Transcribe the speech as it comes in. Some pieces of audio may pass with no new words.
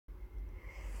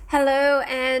Hello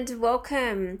and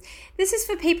welcome. This is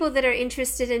for people that are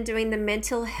interested in doing the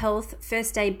mental health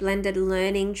first aid blended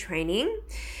learning training.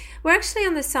 We're actually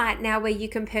on the site now where you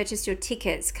can purchase your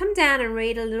tickets. Come down and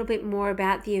read a little bit more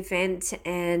about the event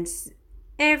and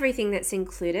everything that's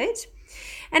included.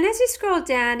 And as you scroll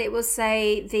down, it will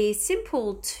say the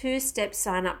simple two-step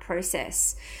sign-up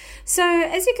process. So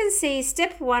as you can see,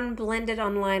 step one, blended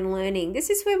online learning. This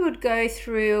is where we would go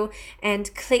through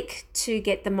and click to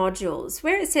get the modules.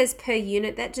 Where it says per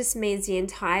unit, that just means the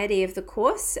entirety of the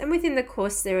course. And within the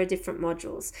course, there are different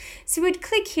modules. So we'd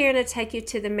click here and it'll take you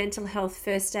to the Mental Health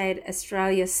First Aid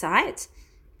Australia site.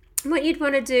 What you'd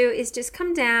want to do is just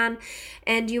come down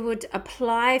and you would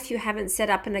apply if you haven't set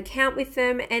up an account with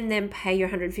them, and then pay your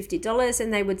 $150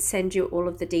 and they would send you all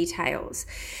of the details.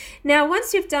 Now,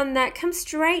 once you've done that, come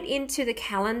straight into the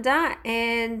calendar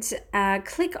and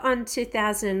click on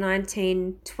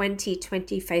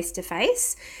 2019-2020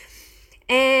 face-to-face.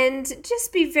 And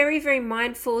just be very, very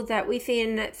mindful that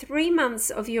within 3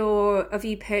 months of you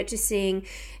purchasing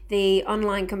the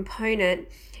online component,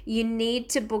 you need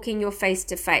to book in your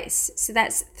face-to-face. So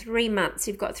that's 3 months.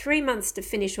 You've got 3 months to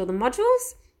finish all the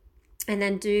modules and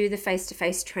then do the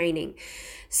face-to-face training.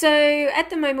 So at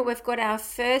the moment, we've got our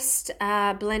first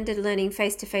blended learning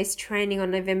face-to-face training on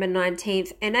November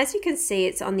 19th. And as you can see,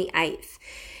 it's on the 8th.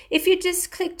 If you just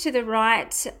click to the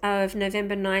right of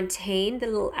November 19, the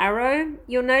little arrow,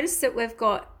 you'll notice that we've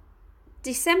got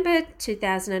December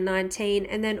 2019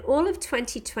 and then all of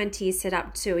 2020 is set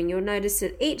up too, and you'll notice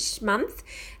that each month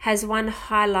has one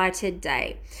highlighted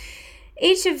day.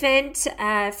 Each event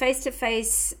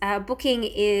face-to-face booking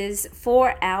is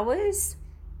 4 hours,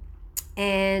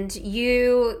 and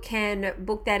you can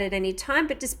book that at any time,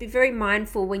 but just be very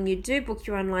mindful when you do book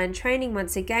your online training.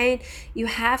 Once again, you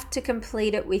have to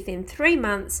complete it within 3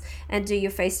 months and do your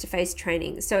face-to-face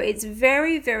training. So it's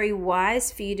very, very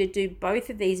wise for you to do both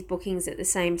of these bookings at the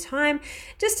same time,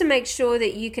 just to make sure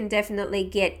that you can definitely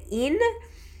get in.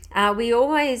 We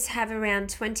always have around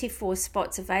 24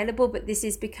 spots available, but this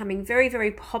is becoming very,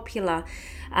 very popular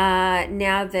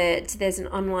now that there's an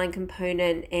online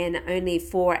component and only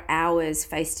 4 hours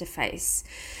face-to-face.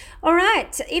 All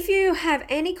right, if you have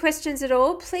any questions at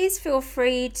all, please feel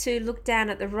free to look down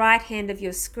at the right hand of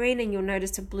your screen and you'll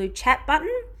notice a blue chat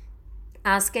button.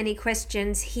 Ask any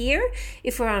questions here.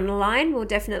 If we're online, we'll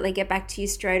definitely get back to you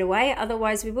straight away.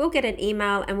 Otherwise, we will get an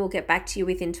email and we'll get back to you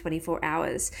within 24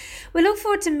 hours. We look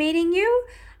forward to meeting you.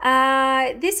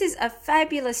 This is a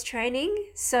fabulous training,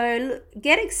 so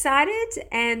get excited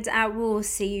and we'll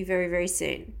see you very, very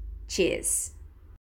soon. Cheers.